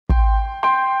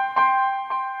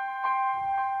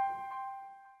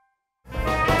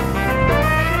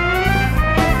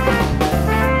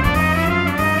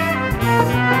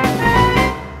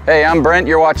Hey, I'm Brent.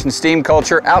 You're watching Steam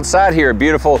Culture outside here at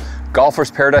beautiful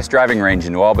Golfer's Paradise Driving Range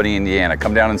in New Albany, Indiana.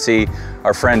 Come down and see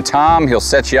our friend Tom. He'll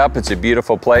set you up. It's a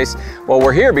beautiful place. Well,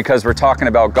 we're here because we're talking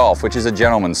about golf, which is a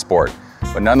gentleman's sport.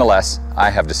 But nonetheless, I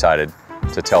have decided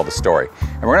to tell the story.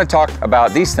 And we're going to talk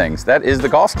about these things. That is the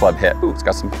golf club head. Ooh, it's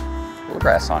got some little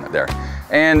grass on it there.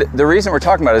 And the reason we're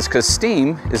talking about it is because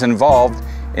Steam is involved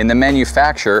in the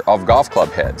manufacture of golf club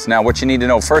heads. Now, what you need to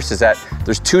know first is that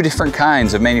there's two different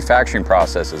kinds of manufacturing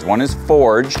processes. One is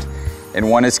forged and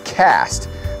one is cast.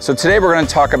 So today we're going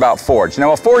to talk about forged.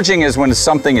 Now, forging is when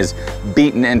something is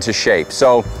beaten into shape.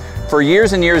 So for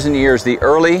years and years and years, the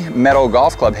early metal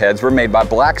golf club heads were made by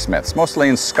blacksmiths, mostly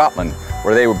in Scotland,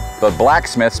 where the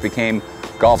blacksmiths became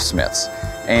golfsmiths.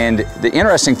 And the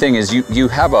interesting thing is you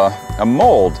have a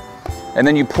mold, and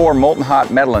then you pour molten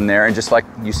hot metal in there, and just like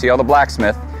you see all the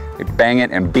blacksmith, you bang it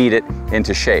and beat it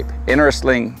into shape.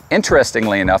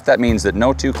 Interestingly enough, that means that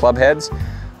no two club heads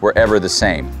were ever the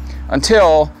same,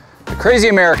 until the crazy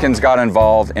Americans got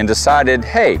involved and decided,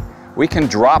 hey, we can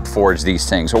drop forge these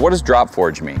things. Well, what does drop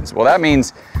forge means? Well, that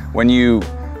means when you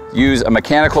use a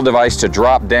mechanical device to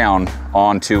drop down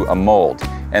onto a mold,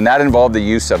 and that involved the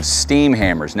use of steam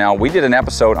hammers. Now, we did an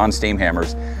episode on steam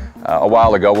hammers a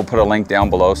while ago. We'll put a link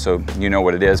down below so you know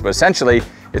what it is. But essentially,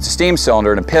 it's a steam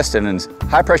cylinder and a piston, and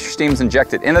high pressure steam is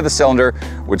injected into the cylinder,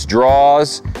 which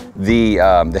draws the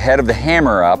head of the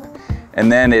hammer up.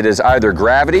 And then it is either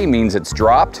gravity, means it's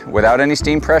dropped without any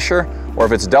steam pressure, or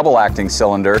if it's double acting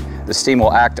cylinder, the steam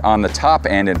will act on the top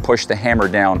end and push the hammer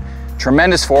down.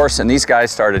 Tremendous force, and these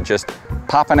guys started just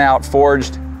popping out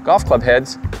forged golf club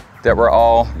heads that were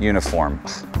all uniform.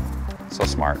 So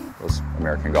smart, those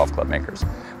American golf club makers.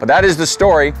 But that is the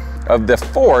story of the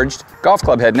forged golf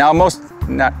club head. Now,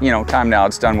 time now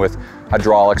it's done with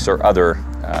hydraulics or other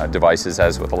devices.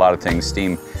 As with a lot of things,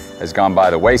 steam has gone by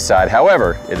the wayside.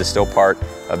 However, it is still part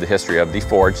of the history of the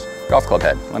forged golf club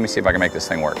head. Let me see if I can make this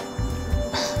thing work.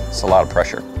 It's a lot of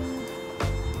pressure.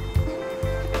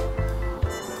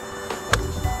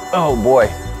 Oh boy,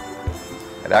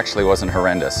 it actually wasn't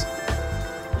horrendous.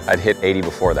 I'd hit 80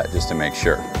 before that just to make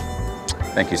sure.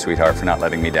 Thank you, sweetheart, for not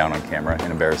letting me down on camera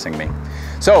and embarrassing me.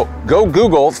 So go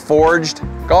Google forged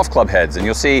golf club heads and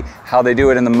you'll see how they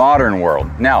do it in the modern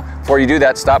world. Now, before you do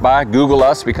that, stop by, Google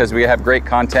us, because we have great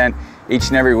content each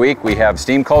and every week. We have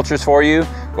Steam Cultures for you.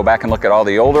 Go back and look at all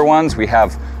the older ones. We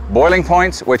have boiling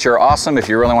points, which are awesome if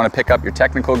you really want to pick up your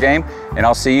technical game. And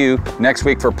I'll see you next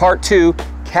week for part 2,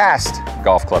 cast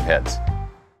golf club heads.